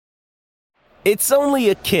It's only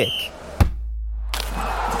a kick,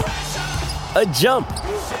 a jump,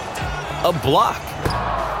 a block.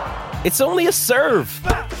 It's only a serve.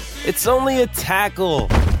 It's only a tackle,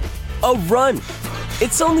 a run.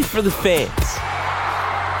 It's only for the fans.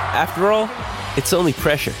 After all, it's only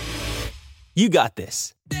pressure. You got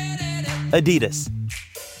this. Adidas.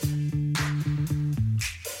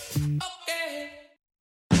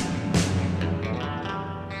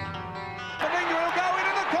 Meninga will go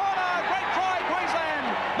into the corner. Great try, Queensland.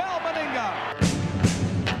 Meninga.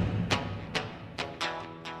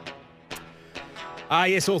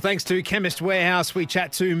 Yes, all thanks to Chemist Warehouse. We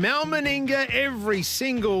chat to Meninga every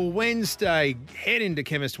single Wednesday. Head into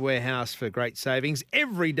Chemist Warehouse for great savings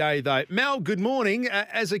every day, though. Mel, good morning.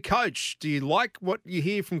 As a coach, do you like what you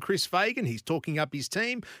hear from Chris Fagan? He's talking up his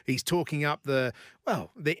team. He's talking up the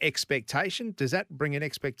expectation. Does that bring an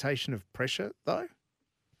expectation of pressure, though?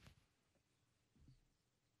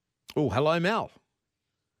 Oh, hello, Mel.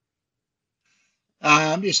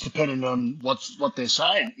 It's depending on what they're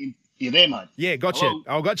saying. You're there, mate. Yeah, got Hello? you.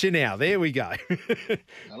 I got you now. There we go.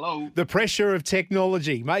 Hello. The pressure of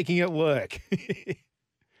technology, making it work.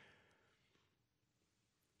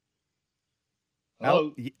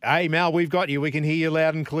 Hello. Hey, Mel, we've got you. We can hear you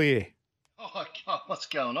loud and clear. Oh, God, what's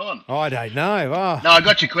going on? I don't know. Oh. No, I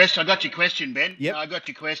got your question. Ben. Yep. No, I got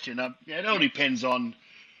your question. It all depends on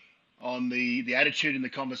the attitude and the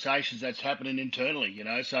conversations that's happening internally.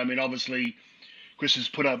 So I mean, obviously, Chris has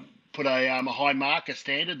put a high mark, a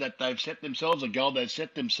standard that they've set themselves, a goal they've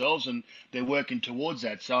set themselves, and they're working towards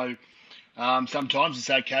that. So sometimes it's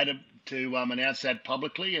okay to announce that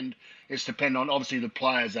publicly, and it's dependent on, obviously, the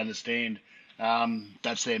players understand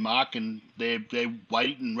that's their mark, and they're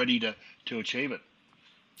waiting and ready to achieve it.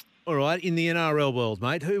 All right. In the NRL world,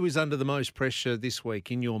 mate, who is under the most pressure this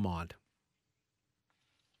week in your mind?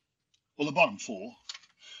 Well, the bottom four,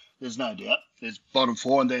 there's no doubt. There's bottom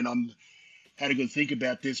four, and then had a good think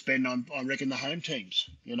about this, Ben. I reckon the home teams,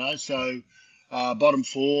 so bottom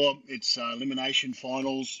four, it's elimination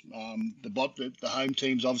finals. The home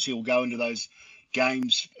teams obviously will go into those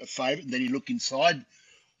games a favourite. And then you look inside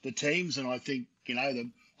the teams, and I think,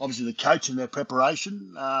 obviously the coach and their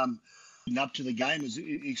preparation up to the game is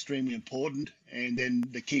extremely important. And then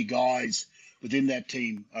the key guys within that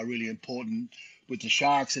team are really important. With the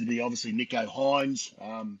Sharks, it'd be obviously Nico Hines.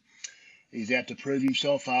 He's out to prove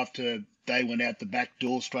himself after they went out the back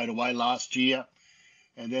door straight away last year.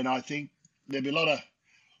 And then I think there'll be a lot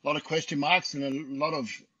of question marks and a lot of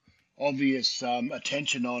obvious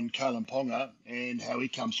attention on Kalen Ponga and how he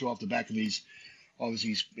comes through off the back of his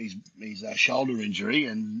shoulder injury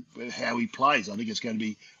and how he plays. I think it's going to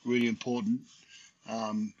be a really important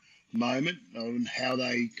moment on how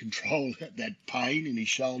they control that pain in his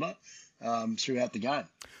shoulder throughout the game.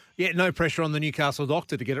 Yeah, no pressure on the Newcastle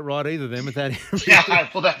doctor to get it right either. Then with that, yeah,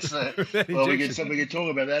 well, that's we can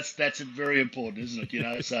talk about that. That's very important, isn't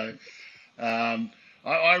it? So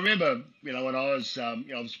I remember, when I was I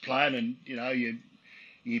was playing, and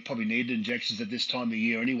you probably needed injections at this time of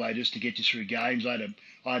year anyway, just to get you through games. I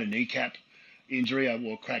had a kneecap injury,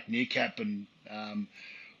 or cracked kneecap, and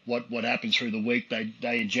what happened through the week,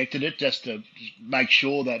 they injected it just to make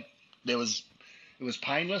sure that it was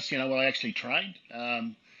painless. When I actually trained.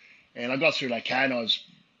 And I got through it okay, and I was,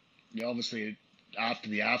 obviously, after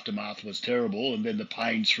the aftermath was terrible, and then the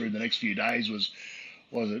pain through the next few days was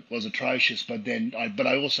atrocious. But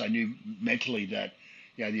I also knew mentally that,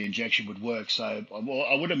 the injection would work. So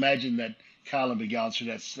I would imagine that Carlin will be going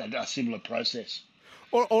through a similar process.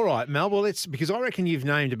 All right, Mel. Well, it's because I reckon you've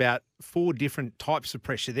named about 4 different types of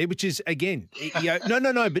pressure there, which is, again,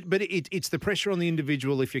 no, but it's the pressure on the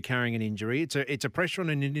individual if you're carrying an injury. It's a pressure on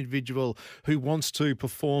an individual who wants to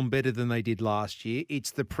perform better than they did last year.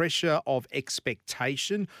 It's the pressure of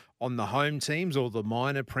expectation on the home teams or the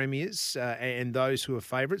minor premiers and those who are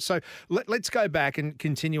favourites. So let's go back and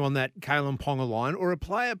continue on that Kalen Ponga line, or a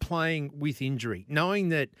player playing with injury, knowing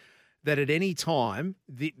that at any time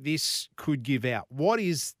this could give out. What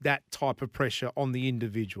is that type of pressure on the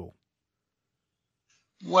individual?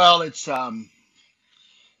 Well, it's how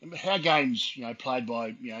games, played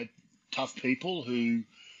by, tough people who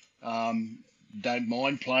don't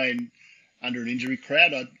mind playing under an injury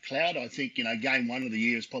cloud. I think, game one of the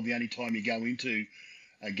year is probably the only time you go into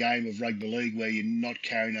a game of rugby league where you're not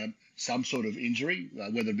carrying some sort of injury,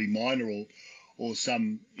 whether it be minor or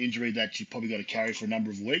some injury that you probably got to carry for a number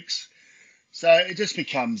of weeks. So it just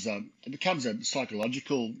becomes a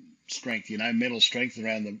psychological strength, mental strength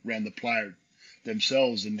around the player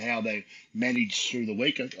themselves and how they manage through the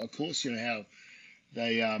week. Of course, how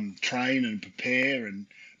they train and prepare. And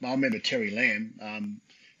I remember Terry Lamb.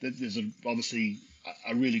 There's obviously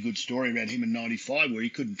a really good story around him in '95 where he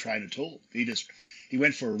couldn't train at all. He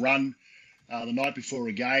went for a run the night before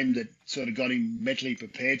a game that sort of got him mentally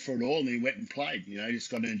prepared for it all, and he went and played. You know, he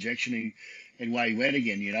just got an injection and away he went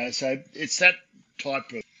again. You know, so it's that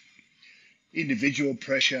type of individual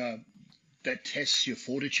pressure that tests your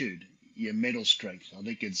fortitude, your mental strength. I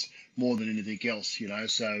think it's more than anything else. You know,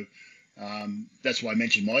 so that's why I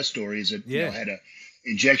mentioned my story. Is that you know, I had a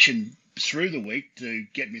injection through the week to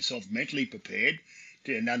get myself mentally prepared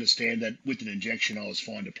and understand that with an injection I was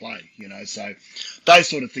fine to play, you know. So those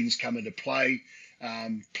sort of things come into play.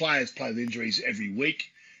 Players play with injuries every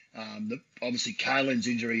week. Obviously, Kalen's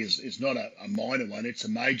injury is not a minor one, it's a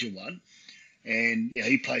major one. And you know,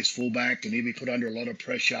 he plays fullback and he'll be put under a lot of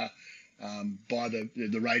pressure by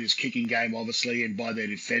the Raiders kicking game, obviously, and by their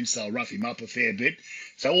defence. They'll rough him up a fair bit.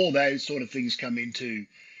 So all those sort of things come into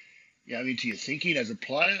your thinking as a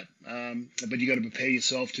player, but you got to prepare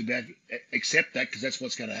yourself to accept that because that's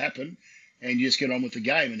what's going to happen, and you just get on with the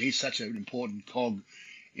game. And he's such an important cog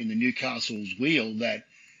in the Newcastle's wheel that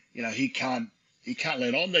you know he can't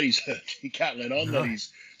let on that he's hurt. He can't let on that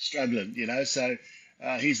he's struggling. You know, so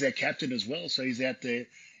he's their captain as well. So he's out there,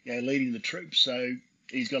 you know, leading the troops. So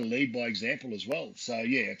he's got to lead by example as well. So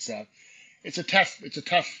yeah, it's a tough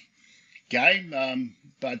game,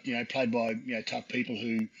 but you know, played by tough people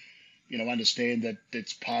who understand that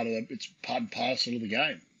it's part and parcel of the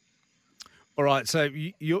game. All right, so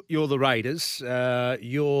you're the Raiders.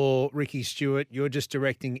 You're Ricky Stewart. You're just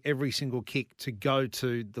directing every single kick to go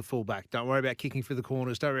to the fullback. Don't worry about kicking for the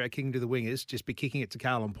corners. Don't worry about kicking to the wingers. Just be kicking it to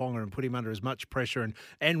Kalyn Ponga and put him under as much pressure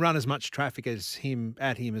and run as much traffic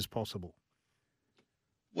at him as possible.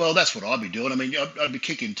 Well, that's what I'd be doing. I mean, I'd be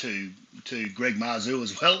kicking to Greg Marzou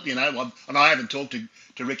as well. You know, and I haven't talked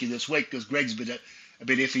to Ricky this week because Greg's a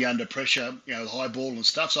bit iffy under pressure, you know, high ball and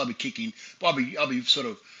stuff. So I'll be kicking. I'll be sort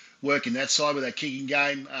of working that side with that kicking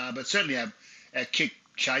game. But certainly our kick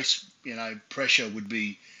chase, you know, pressure would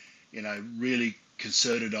be, you know, really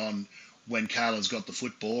concerted on when Kalyn's got the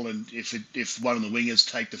football, and if one of the wingers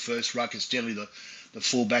take the first ruck, it's generally the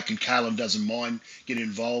fullback, and Kalyn doesn't mind getting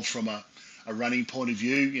involved from a running point of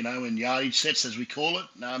view, you know, in yardage sets as we call it.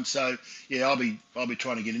 So yeah, I'll be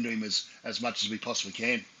trying to get into him as much as we possibly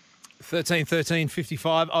can. 13 13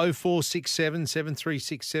 55 0467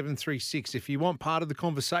 736 736. If you want part of the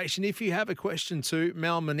conversation, if you have a question to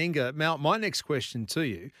Mal Meninga. Mal, my next question to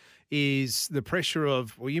you is the pressure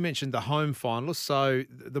of, well, you mentioned the home finalists, so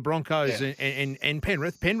the Broncos and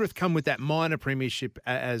Penrith. Penrith come with that minor premiership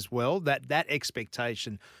as well, that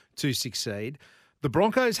expectation to succeed. The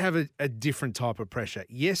Broncos have a different type of pressure.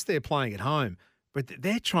 Yes, they're playing at home, but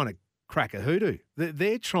they're trying to crack a hoodoo.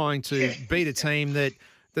 They're trying to beat a team that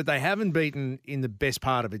they haven't beaten in the best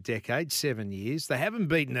part of a decade, 7 years. They haven't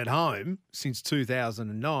beaten at home since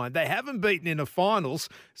 2009. They haven't beaten in a finals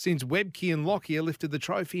since Webke and Lockyer lifted the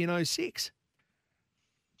trophy in 2006.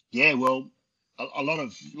 Yeah, well, a lot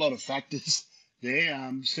of factors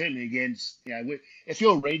there. Certainly against, you know, if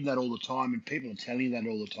you're reading that all the time and people are telling you that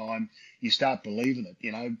all the time, you start believing it.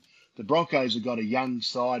 You know, the Broncos have got a young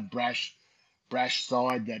side, brash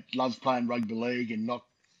side that loves playing rugby league and not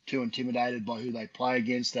too intimidated by who they play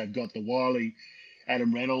against. They've got the wily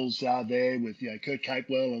Adam Reynolds there with Kurt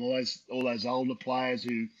Capewell and all those older players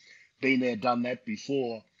who been there, done that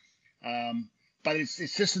before. But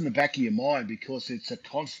it's just in the back of your mind because it's a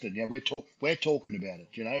constant. You know, we're talking about it.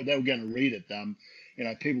 You know, they were going to read it. You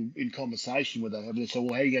know, people in conversation with them, they say,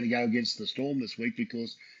 well, how are you going to go against the Storm this week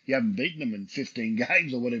because you haven't beaten them in 15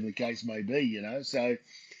 games or whatever the case may be. You know, so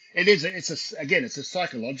it's a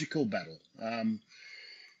psychological battle.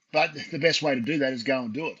 But the best way to do that is go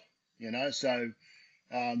and do it, you know. So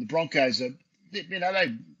the Broncos are, you know,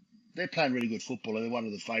 they're playing really good football. They're one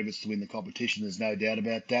of the favourites to win the competition. There's no doubt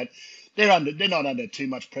about that. They're not under too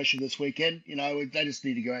much pressure this weekend. You know, they just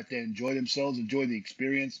need to go out there and enjoy themselves, enjoy the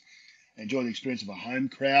experience of a home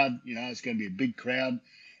crowd. You know, it's going to be a big crowd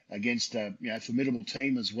against a formidable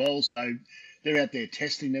team as well. So they're out there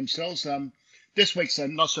testing themselves. This week's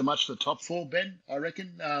not so much the top four, Ben, I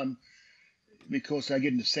reckon. Because they're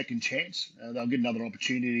getting a second chance. They'll get another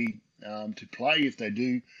opportunity to play if they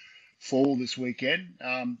do fall this weekend.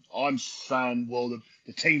 I'm saying, well,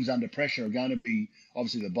 the teams under pressure are going to be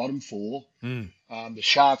obviously the bottom four. The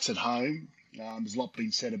Sharks at home. There's a lot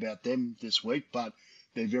been said about them this week, but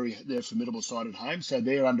they're a formidable side at home, so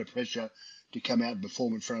they're under pressure to come out and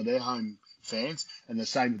perform in front of their home fans. And the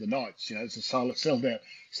same with the Knights. You know, it's a sold out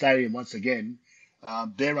stadium once again.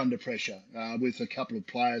 They're under pressure with a couple of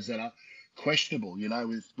players that are questionable, you know,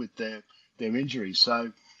 with their injuries.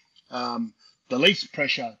 So the least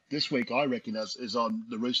pressure this week, I reckon, is on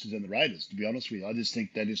the Roosters and the Raiders, to be honest with you. I just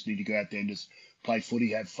think they just need to go out there and just play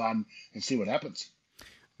footy, have fun, and see what happens.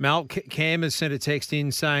 Mal, Cam has sent a text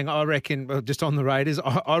in saying, I reckon, well, just on the Raiders,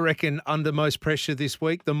 I reckon under most pressure this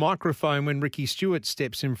week, the microphone when Ricky Stewart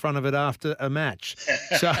steps in front of it after a match.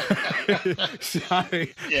 So,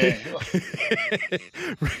 Yeah.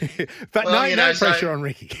 But Well, no pressure on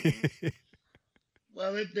Ricky.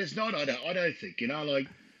 Well, there's not. I don't think.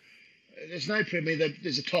 There's no premier.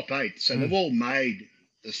 There's a top 8, so they've all made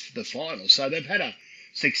the final. So they've had a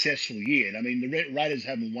successful year. And I mean, the Raiders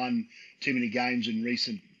haven't won too many games in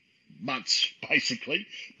recent months, basically,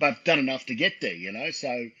 but done enough to get there.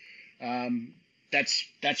 So that's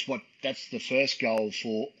the first goal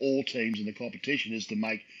for all teams in the competition, is to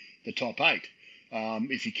make the top 8.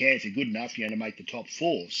 If you're good enough, you're going to make the top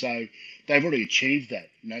 4. So they've already achieved that.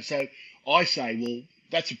 So I say, well,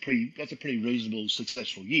 that's a pretty reasonable,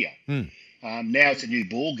 successful year. Now it's a new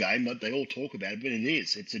ball game. They all talk about it, but it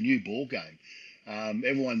is. It's a new ball game.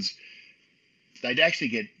 They'd actually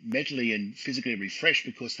get mentally and physically refreshed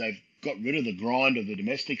because they've got rid of the grind of the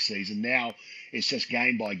domestic season. Now it's just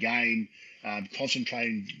game by game,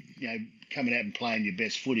 concentrating, coming out and playing your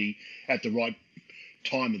best footy at the right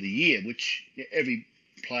time of the year, which every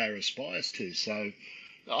player aspires to. So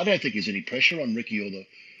I don't think there's any pressure on Ricky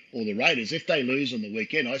or the Raiders. If they lose on the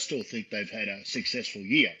weekend, I still think they've had a successful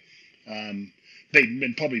year,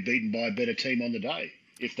 probably beaten by a better team on the day,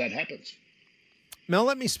 if that happens. Mel,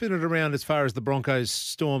 let me spin it around as far as the Broncos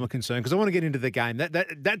Storm are concerned, because I want to get into the game.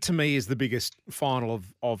 That to me is the biggest final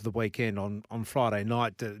of the weekend on Friday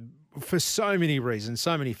night, for so many reasons,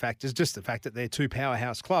 so many factors, just the fact that they're two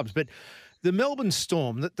powerhouse clubs. But the Melbourne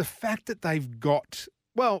Storm, the fact that they've got,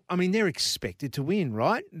 well, I mean, they're expected to win,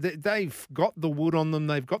 right? They've got the wood on them.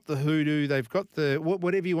 They've got the hoodoo. They've got the,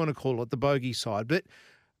 whatever you want to call it, the bogey side. But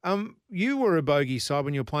you were a bogey side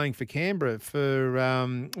when you were playing for Canberra for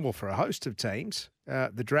a host of teams,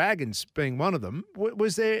 the Dragons being one of them.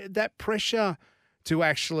 Was there that pressure to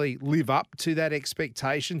actually live up to that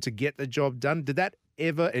expectation to get the job done? Did that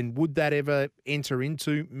ever, and would that ever enter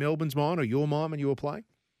into Melbourne's mind or your mind when you were playing?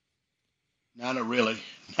 No, not really.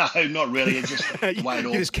 No, not really. It's just the way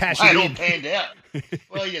it all panned out.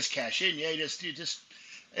 Well, you just cash in. Yeah, you just.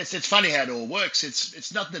 It's funny how it all works.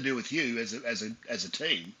 It's nothing to do with you as a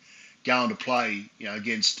team going to play,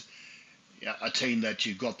 against a team that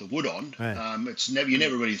you've got the wood on. Right. You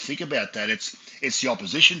never really think about that. It's the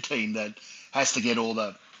opposition team that has to get all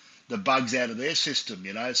the bugs out of their system.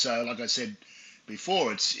 So like I said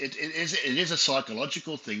before, it is a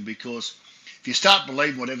psychological thing, because if you start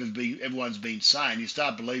believing what everyone's been saying, you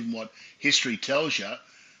start believing what history tells you,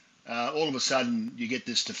 all of a sudden you get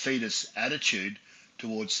this defeatist attitude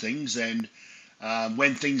towards things. And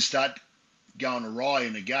when things start going awry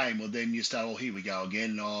in a game, well, then you start, oh, here we go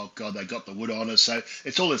again. Oh, God, they got the wood on us. So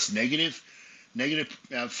it's all this negative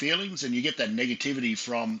feelings, and you get that negativity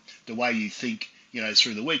from the way you think,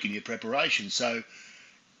 through the week in your preparation. So,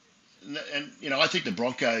 and I think the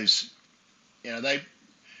Broncos, they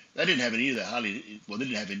didn't have any of they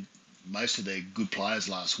didn't have most of their good players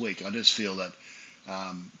last week. I just feel that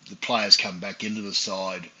the players come back into the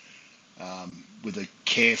side with a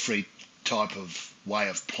carefree type of way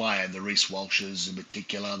of playing. The Reece Walshes in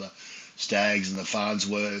particular, the Stags and the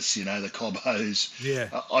Farnsworths, the Cobbos. Yeah.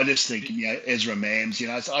 I just think, Ezra Mams,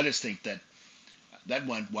 I just think that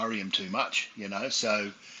won't worry him too much,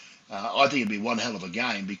 So I think it'd be one hell of a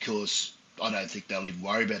game, because I don't think they'll even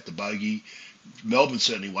worry about the bogey. Melbourne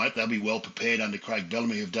certainly won't. They'll be well prepared under Craig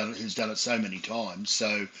Bellamy, who's done it so many times.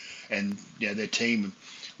 So, and their team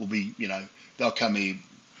will be, they'll come here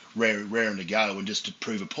raring to go, and just to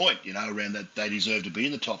prove a point, around that they deserve to be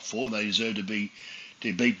in the top 4. They deserve to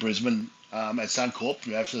beat Brisbane at Suncorp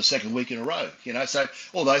for the second week in a row. So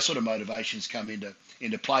all those sort of motivations come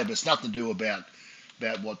into play, but it's nothing to do about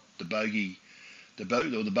what the bogey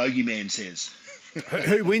man says.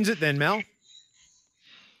 Who wins it then, Mel?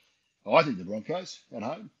 I think the Broncos at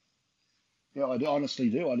home. Yeah, I honestly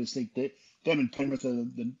do. I just think that them and Penrith are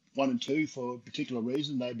the 1 and 2 for a particular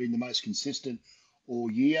reason. They've been the most consistent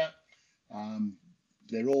all year.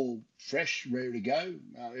 They're all fresh, ready to go.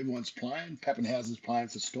 Everyone's playing. Pappenhausen's playing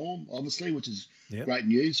for Storm, obviously, which is great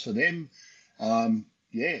news for them. I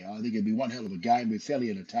think it'd be one hell of a game. We're fairly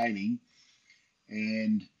entertaining.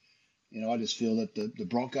 And, I just feel that the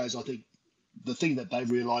Broncos, I think the thing that they've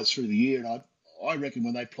realised through the year, and I reckon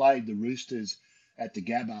when they played the Roosters at the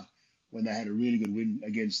Gabba, when they had a really good win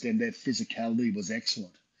against them, their physicality was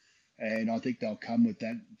excellent. And I think they'll come with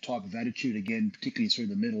that type of attitude again, particularly through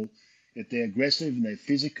the middle. If they're aggressive and they're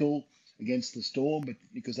physical against the Storm, but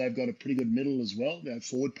because they've got a pretty good middle as well,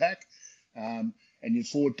 forward pack. And your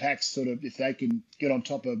forward packs if they can get on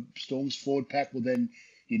top of Storm's forward pack, well then,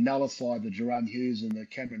 you nullify the Jerome Hughes and the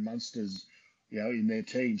Cameron Munsters, in their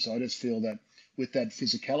team. So I just feel that with that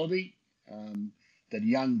physicality, that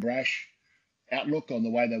young, brash outlook on the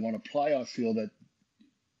way they want to play, I feel that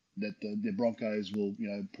the Broncos will,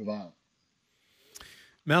 prevail.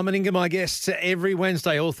 Mal Meninga, my guest every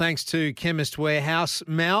Wednesday, all thanks to Chemist Warehouse.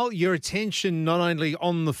 Mal, your attention not only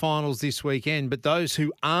on the finals this weekend, but those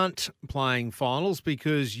who aren't playing finals,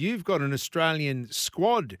 because you've got an Australian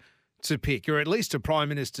squad to pick, or at least a Prime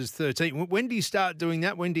Minister's 13. When do you start doing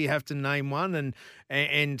that? When do you have to name one,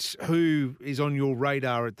 and who is on your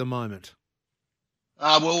radar at the moment?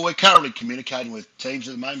 Well, we're currently communicating with teams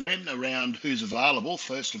at the moment around who's available,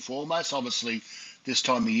 first and foremost. Obviously, this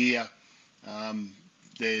time of year,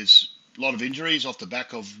 there's a lot of injuries off the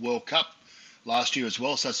back of World Cup last year as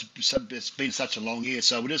well. So it's been such a long year.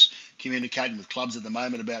 So we're just communicating with clubs at the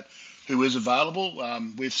moment about who is available.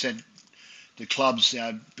 We've sent the clubs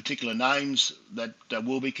particular names that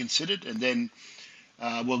will be considered, and then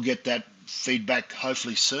we'll get that feedback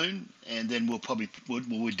hopefully soon, and then we're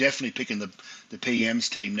definitely picking the PM's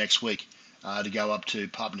team next week to go up to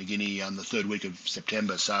Papua New Guinea on the third week of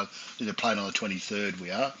September. So they're playing on the 23rd.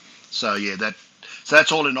 We are. So yeah,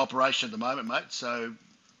 that's all in operation at the moment, mate. So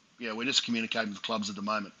yeah, we're just communicating with clubs at the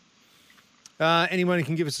moment. Anyone who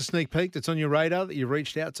can give us a sneak peek that's on your radar that you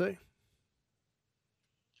reached out to?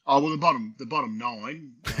 Oh, well, the bottom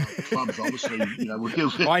 9 clubs, obviously,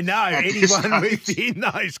 I know anyone within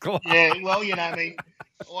those clubs. Yeah, well, I mean,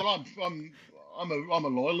 well, I'm a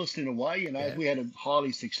loyalist in a way. Yeah. We had a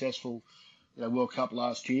highly successful World Cup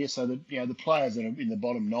last year, so that the players that are in the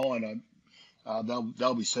bottom 9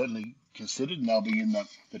 they'll be certainly considered, and they'll be in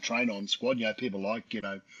the train-on squad. people like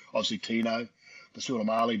obviously Tino, Basula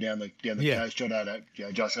Marley down the coast,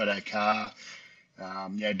 Josh Adokar.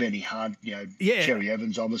 Benny Hunt, Cherry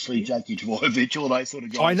Evans, obviously, Jakey Dvojevic, all those sort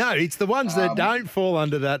of guys. I know. It's the ones that don't fall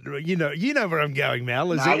under that. You know where I'm going,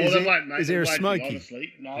 Mal. Is there a smoky?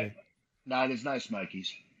 Honestly, no. Yeah. No, there's no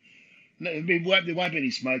smokies. No, there won't be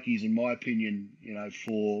any smokies, in my opinion,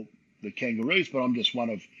 for the Kangaroos, but I'm just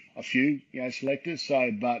one of a few, selectors.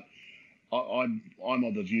 So, but I'm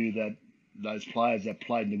of the view that those players that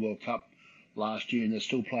played in the World Cup last year and they're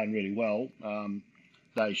still playing really well,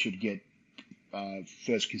 they should get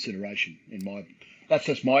first consideration. That's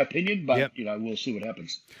just my opinion, but we'll see what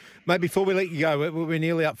happens. Mate, before we let you go, we're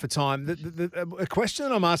nearly up for time. A question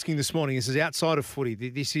that I'm asking this morning is outside of footy.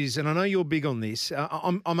 This is, and I know you're big on this.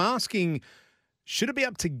 I'm asking, should it be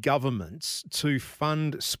up to governments to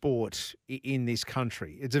fund sport in this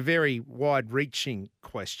country? It's a very wide-reaching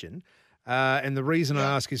question, and the reason I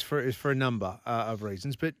ask is for a number of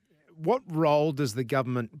reasons. But what role does the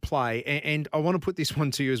government play? And I want to put this one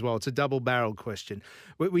to you as well. It's a double-barreled question.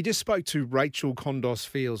 We just spoke to Rachel Kondos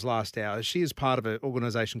Fields last hour. She is part of an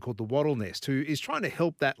organisation called the Wattle Nest, who is trying to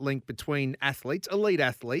help that link between athletes, elite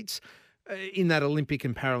athletes, in that Olympic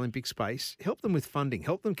and Paralympic space, help them with funding,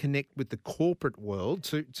 help them connect with the corporate world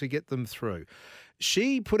to get them through.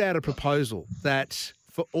 She put out a proposal that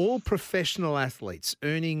for all professional athletes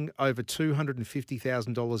earning over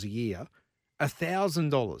 $250,000 a year,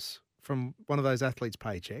 $1,000 from one of those athletes'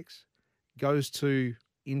 paychecks goes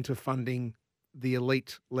into funding the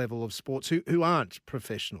elite level of sports who aren't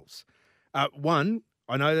professionals. One,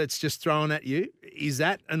 I know that's just thrown at you. Is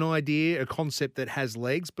that an idea, a concept that has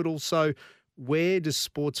legs? But also, where does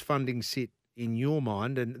sports funding sit in your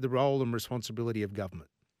mind, and the role and responsibility of government?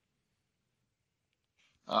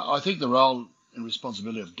 I think the role and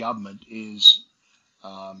responsibility of government is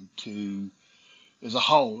there's a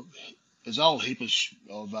whole heap of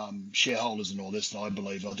shareholders and all this, and I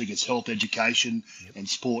believe. I think it's health, education, and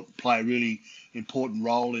sport play a really important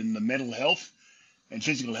role in the mental health and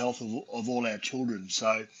physical health of all our children.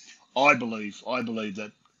 So I believe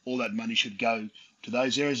that all that money should go to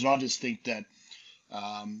those areas, and I just think that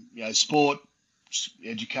sport,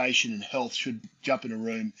 education, and health should jump in a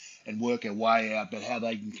room and work our way out about how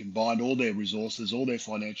they can combine all their resources, all their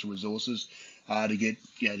financial resources, to get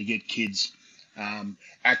kids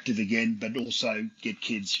active again, but also get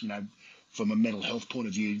kids, from a mental health point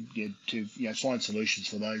of view, to find solutions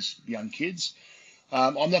for those young kids.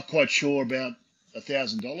 I'm not quite sure about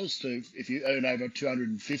 $1,000 if you earn over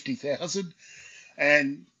 $250,000,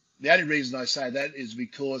 and the only reason I say that is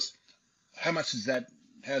because how much does that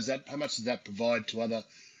provide to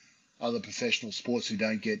other professional sports who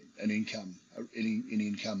don't get any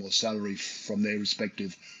income or salary from their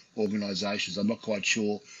respective organisations? I'm not quite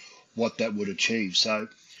sure what that would achieve. So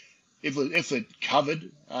if it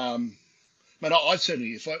covered, I'd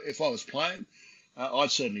certainly, if I was playing,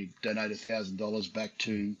 I'd certainly donate $1,000 back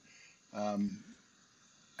to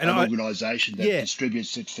an organisation that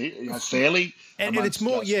distributes it fairly. And it's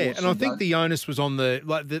more, and I think the onus was on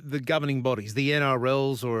the governing bodies, the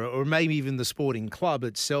NRLs or maybe even the sporting club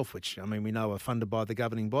itself, which, I mean, we know are funded by the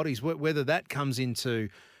governing bodies, whether that comes into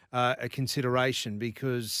a consideration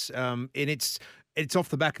because it's off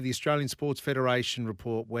the back of the Australian Sports Federation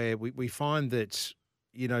report where we find that,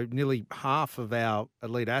 you know, nearly half of our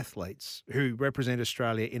elite athletes who represent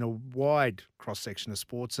Australia in a wide cross-section of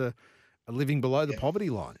sports are living below the poverty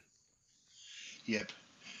line. Yep.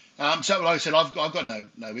 So, like I said, I've got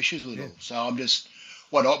no issues with it all. So I'm just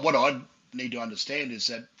what I need to understand is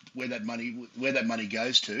that where that money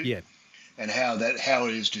goes to, and how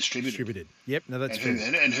it is distributed. Yep. No, that's true.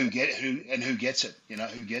 And who gets it? You know,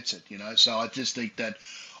 who gets it? You know. So I just think that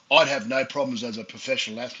I'd have no problems as a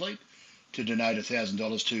professional athlete to donate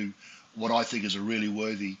 $1,000 to what I think is a really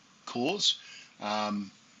worthy cause. But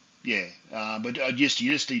you just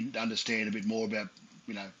need to understand a bit more about,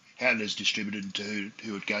 you know, how it is distributed and to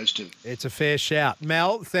who it goes to. It's a fair shout.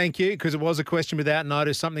 Mel, thank you, because it was a question without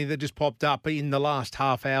notice, something that just popped up in the last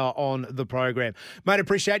half hour on the program. Mate,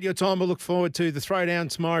 appreciate your time. We'll look forward to the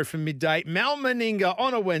throwdown tomorrow from midday. Mel Meninga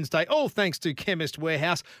on a Wednesday, all thanks to Chemist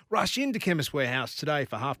Warehouse. Rush into Chemist Warehouse today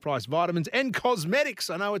for half-price vitamins and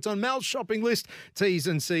cosmetics. I know it's on Mel's shopping list. T's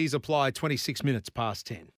and C's apply. 26 minutes past 10.